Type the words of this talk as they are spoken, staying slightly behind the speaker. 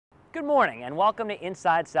Good morning and welcome to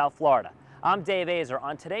Inside South Florida. I'm Dave Azer.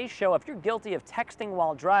 On today's show, if you're guilty of texting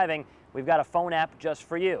while driving, we've got a phone app just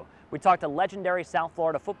for you. We talked to legendary South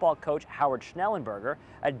Florida football coach Howard Schnellenberger.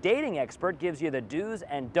 A dating expert gives you the do's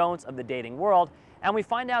and don'ts of the dating world. And we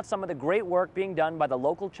find out some of the great work being done by the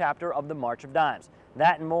local chapter of the March of Dimes.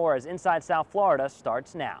 That and more as Inside South Florida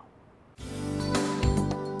starts now.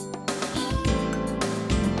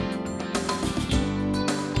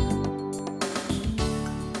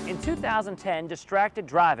 In 2010, distracted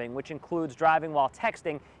driving, which includes driving while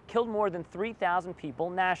texting, killed more than 3,000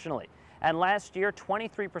 people nationally. And last year,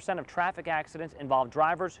 23% of traffic accidents involved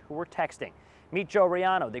drivers who were texting. Meet Joe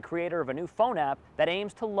Riano, the creator of a new phone app that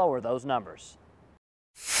aims to lower those numbers.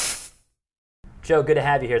 Joe, good to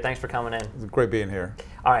have you here. Thanks for coming in. It's great being here.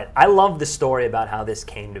 All right, I love the story about how this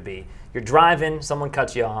came to be. You're driving, someone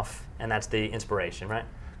cuts you off, and that's the inspiration, right?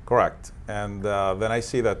 Correct. And then I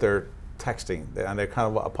see that they're texting, and they're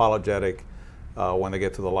kind of apologetic when they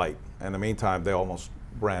get to the light. In the meantime, they almost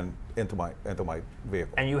ran into my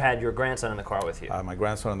vehicle. And you had your grandson in the car with you? My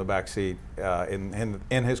grandson in the back seat,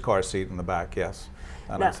 in his car seat in the back, yes.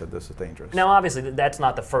 And now, I said, this is dangerous. Now, obviously, that's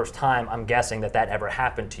not the first time, I'm guessing, that ever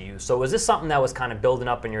happened to you. So was this something that was kind of building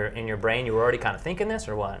up in your brain? You were already kind of thinking this,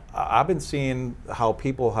 or what? I've been seeing how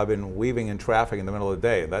people have been weaving in traffic in the middle of the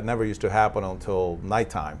day. That never used to happen until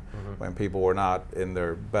nighttime, when people were not in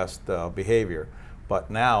their best behavior. But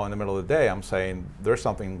now, in the middle of the day, I'm saying there's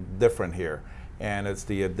something different here. And it's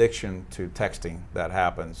the addiction to texting that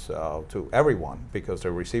happens to everyone, because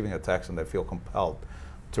they're receiving a text and they feel compelled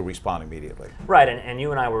to respond immediately. Right, and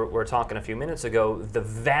you and I were talking a few minutes ago, the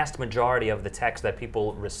vast majority of the texts that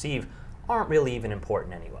people receive aren't really even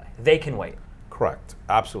important anyway. They can wait. Correct,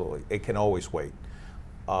 absolutely. It can always wait.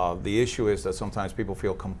 The issue is that sometimes people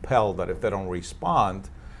feel compelled that if they don't respond,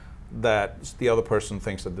 that the other person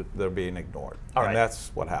thinks that they're being ignored. All right. And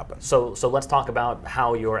that's what happens. So let's talk about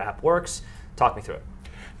how your app works. Talk me through it.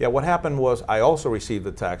 Yeah, what happened was I also received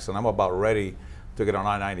the text, and I'm about ready to get on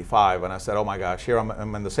I-95, and I said, oh my gosh, here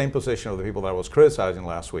I'm in the same position of the people that I was criticizing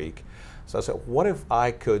last week. So I said, what if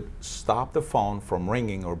I could stop the phone from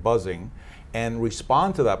ringing or buzzing and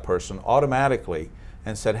respond to that person automatically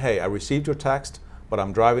and said, hey, I received your text, but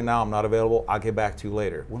I'm driving now, I'm not available, I'll get back to you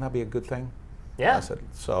later. Wouldn't that be a good thing? Yeah. I said,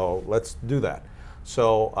 so let's do that.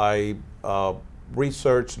 So I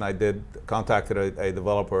researched, and I contacted a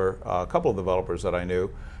developer, a couple of developers that I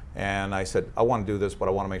knew, and I said, I want to do this, but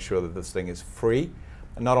I want to make sure that this thing is free.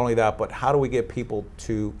 And not only that, but how do we get people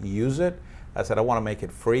to use it? I said, I want to make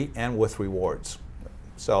it free and with rewards.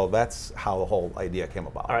 So that's how the whole idea came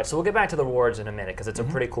about. All right, so we'll get back to the rewards in a minute, because it's a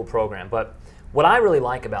pretty cool program. But what I really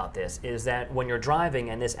like about this is that when you're driving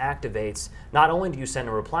and this activates, not only do you send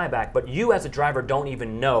a reply back, but you as a driver don't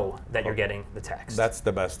even know that you're getting the text. That's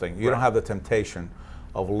the best thing. You don't have the temptation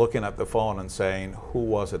of looking at the phone and saying, who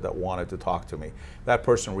was it that wanted to talk to me? That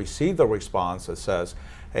person received a response that says,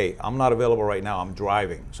 hey, I'm not available right now, I'm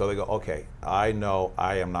driving. So they go, okay, I know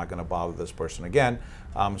I am not going to bother this person again.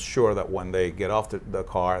 I'm sure that when they get off the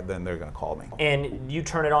car, then they're going to call me. And you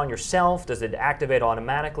turn it on yourself? Does it activate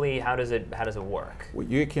automatically? How does it work?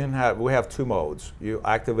 We have two modes. You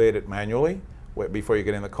activate it manually before you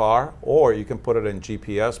get in the car, or you can put it in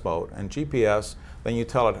GPS mode. And GPS, then you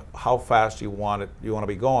tell it how fast you want to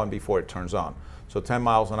be going before it turns on. So 10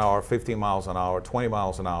 miles an hour, 15 miles an hour, 20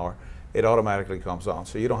 miles an hour, it automatically comes on.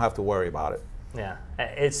 So you don't have to worry about it. Yeah,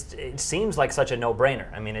 it seems like such a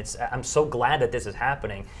no-brainer. I mean, I'm so glad that this is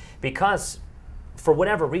happening, because for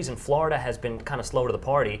whatever reason, Florida has been kind of slow to the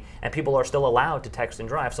party, and people are still allowed to text and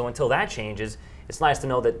drive. So until that changes, it's nice to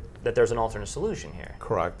know that there's an alternate solution here.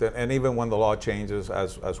 Correct, and even when the law changes,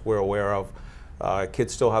 as we're aware of,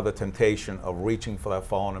 kids still have the temptation of reaching for that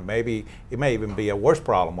phone, and maybe it may even be a worse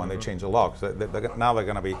problem when they change the law, because now they're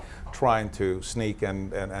going to be trying to sneak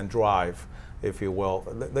and drive, if you will.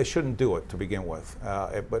 They shouldn't do it to begin with,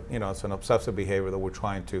 but you know, it's an obsessive behavior that we're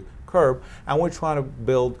trying to curb, and we're trying to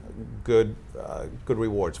build good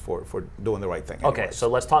rewards for doing the right thing. Okay, anyways. so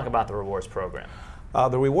let's talk about the rewards program.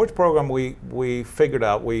 The rewards program, we figured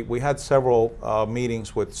out, we had several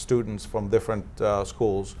meetings with students from different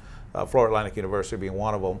schools, Florida Atlantic University being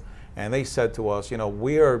one of them, and they said to us, you know,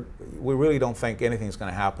 we really don't think anything's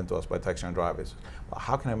going to happen to us by texting and driving. Well,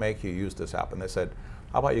 how can I make you use this app? And they said,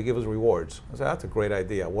 how about you give us rewards? I said, that's a great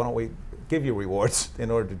idea. Why don't we give you rewards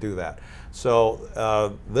in order to do that?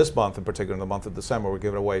 So this month, in particular, in the month of December, we're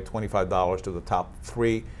giving away $25 to the top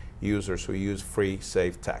 3 users who use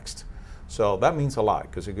FreeSafeText. So that means a lot,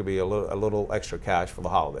 because it could be a little extra cash for the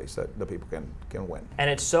holidays that the people can win. And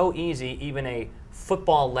it's so easy, even a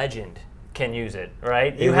football legend can use it,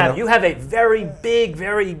 right? You have a very big,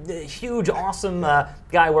 very huge, awesome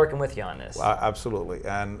guy working with you on this. Absolutely,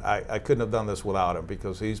 and I couldn't have done this without him,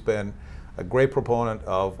 because he's been a great proponent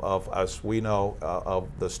of, as we know, of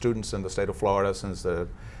the students in the state of Florida since the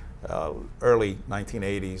early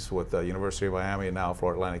 1980s with the University of Miami and now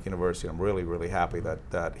Florida Atlantic University. I'm really, really happy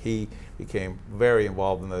that he became very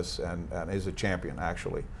involved in this and is a champion,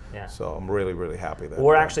 actually. Yeah. So I'm really, really happy that.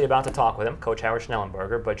 We're actually about to talk with him, Coach Howard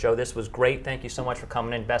Schnellenberger. But Joe, this was great. Thank you so much for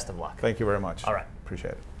coming in. Best of luck. Thank you very much. All right.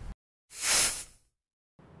 Appreciate it.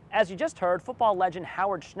 As you just heard, football legend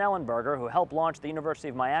Howard Schnellenberger, who helped launch the University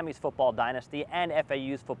of Miami's football dynasty and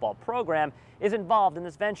FAU's football program, is involved in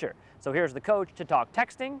this venture. So here's the coach to talk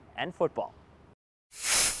texting and football.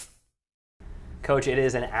 Coach, it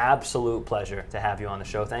is an absolute pleasure to have you on the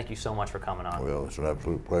show. Thank you so much for coming on. Well, it's an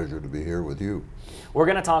absolute pleasure to be here with you. We're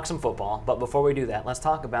going to talk some football, but before we do that, let's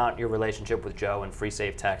talk about your relationship with Joe and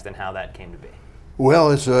FreeSafeText and how that came to be.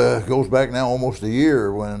 Well, it goes back now almost a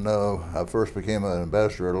year when I first became an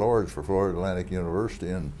ambassador at large for Florida Atlantic University,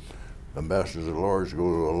 and ambassadors at large go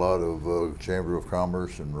to a lot of Chamber of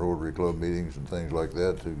Commerce and Rotary Club meetings and things like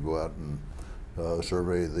that to go out and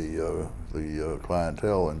survey the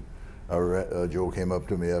clientele. And Joe came up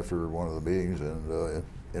to me after one of the meetings and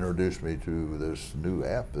introduced me to this new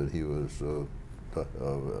app that he was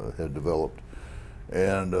had developed,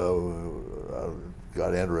 and I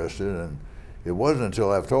got interested. And it wasn't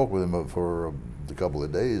until I've talked with him for a couple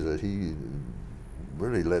of days that he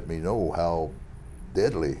really let me know how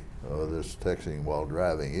deadly this texting while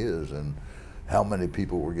driving is, and how many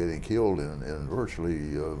people were getting killed, and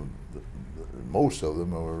virtually most of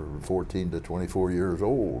them are 14 to 24 years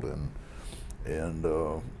old, and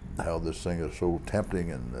how this thing is so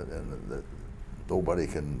tempting, and that nobody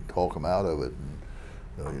can talk them out of it.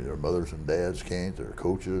 And their mothers and dads can't, their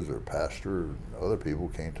coaches, their pastor, and other people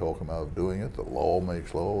can't talk them out of doing it. The law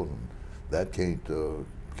makes law, and that can't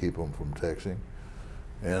keep them from texting.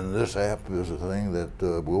 And this app is a thing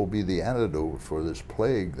that will be the antidote for this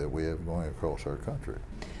plague that we have going across our country.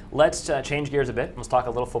 Let's change gears a bit. Let's talk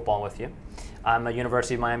a little football with you. I'm a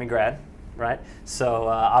University of Miami grad, right? So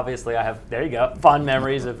obviously I have, there you go, fond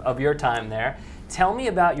memories of your time there. Tell me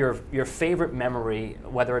about your favorite memory,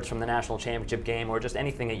 whether it's from the national championship game or just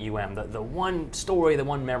anything at UM, the one story, the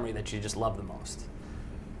one memory that you just love the most.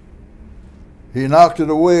 He knocked it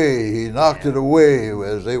away. He knocked it away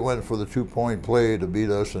as they went for the two-point play to beat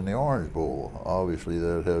us in the Orange Bowl. Obviously,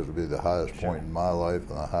 that has to be the highest point in my life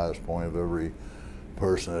and the highest point of every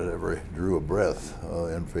person that ever drew a breath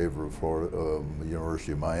in favor of Florida,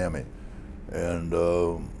 University of Miami. And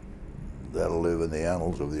that'll live in the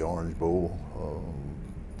annals of the Orange Bowl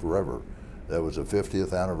forever. That was the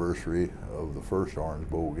 50th anniversary of the first Orange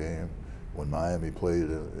Bowl game when Miami played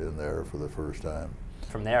in there for the first time.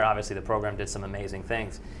 From there, obviously, the program did some amazing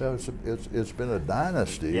things. It's been a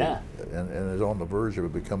dynasty, yeah, and is on the verge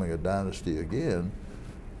of becoming a dynasty again,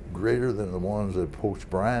 greater than the ones that Coach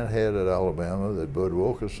Bryant had at Alabama, that Bud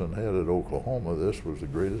Wilkinson had at Oklahoma. This was the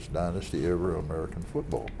greatest dynasty ever in American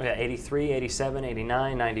football. Yeah, 83, 87,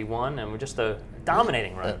 89, 91, and we're just a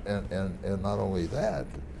dominating run. And not only that,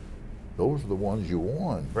 those are the ones you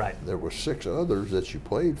won. Right. There were 6 others that you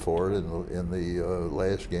played for in the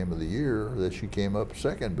last game of the year that you came up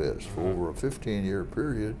second best for over a 15-year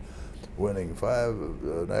period, winning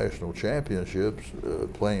 5 national championships,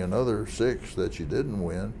 playing another 6 that you didn't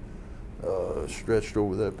win, stretched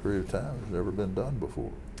over that period of time. It's never been done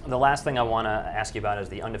before. The last thing I want to ask you about is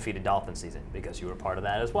the undefeated Dolphins season, because you were part of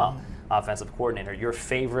that as well, offensive coordinator. Your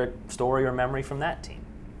favorite story or memory from that team?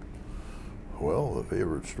 Well, the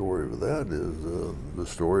favorite story of that is the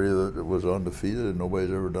story that it was undefeated and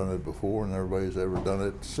nobody's ever done it before and everybody's ever done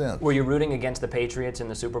it since. Were you rooting against the Patriots in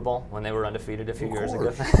the Super Bowl when they were undefeated a few years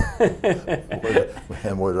ago?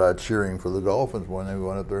 And was I cheering for the Dolphins when they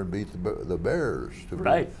went up there and beat the Bears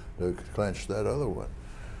to clinch that other one?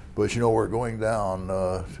 But you know, we're going down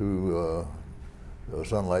to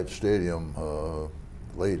Sunlight Stadium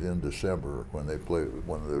late in December when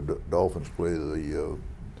the Dolphins play the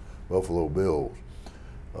Buffalo Bills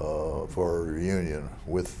for a reunion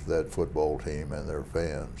with that football team and their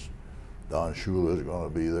fans. Don Shula is going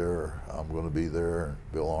to be there. I'm going to be there.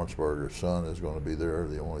 Bill Arnsparger's son is going to be there.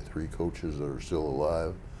 The only 3 coaches that are still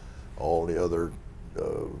alive. All the other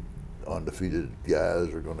undefeated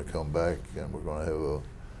guys are going to come back, and we're going to have a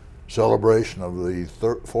celebration of the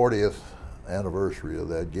 40th anniversary of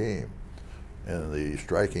that game. And the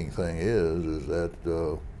striking thing is that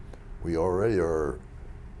we already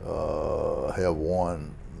have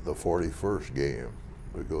won the 41st game,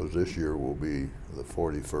 because this year will be the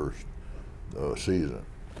 41st season.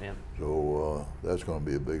 Yeah. So that's going to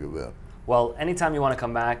be a big event. Well, anytime you want to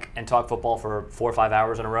come back and talk football for 4 or 5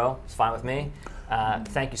 hours in a row, it's fine with me.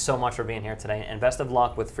 Thank you so much for being here today, and best of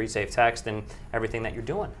luck with FreeSafeText and everything that you're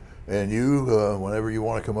doing. And you, whenever you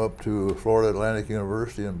want to come up to Florida Atlantic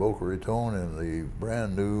University in Boca Raton in the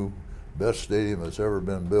brand new best stadium that's ever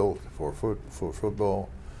been built for football,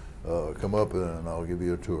 come up and I'll give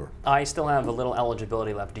you a tour. I still have a little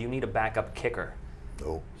eligibility left. Do you need a backup kicker?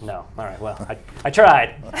 No. No. All right. Well, I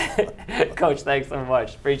tried. Coach, thanks so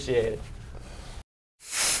much. Appreciate it.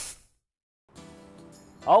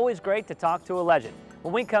 Always great to talk to a legend.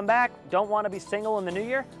 When we come back, don't want to be single in the new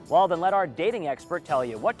year? Well, then let our dating expert tell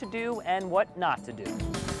you what to do and what not to do.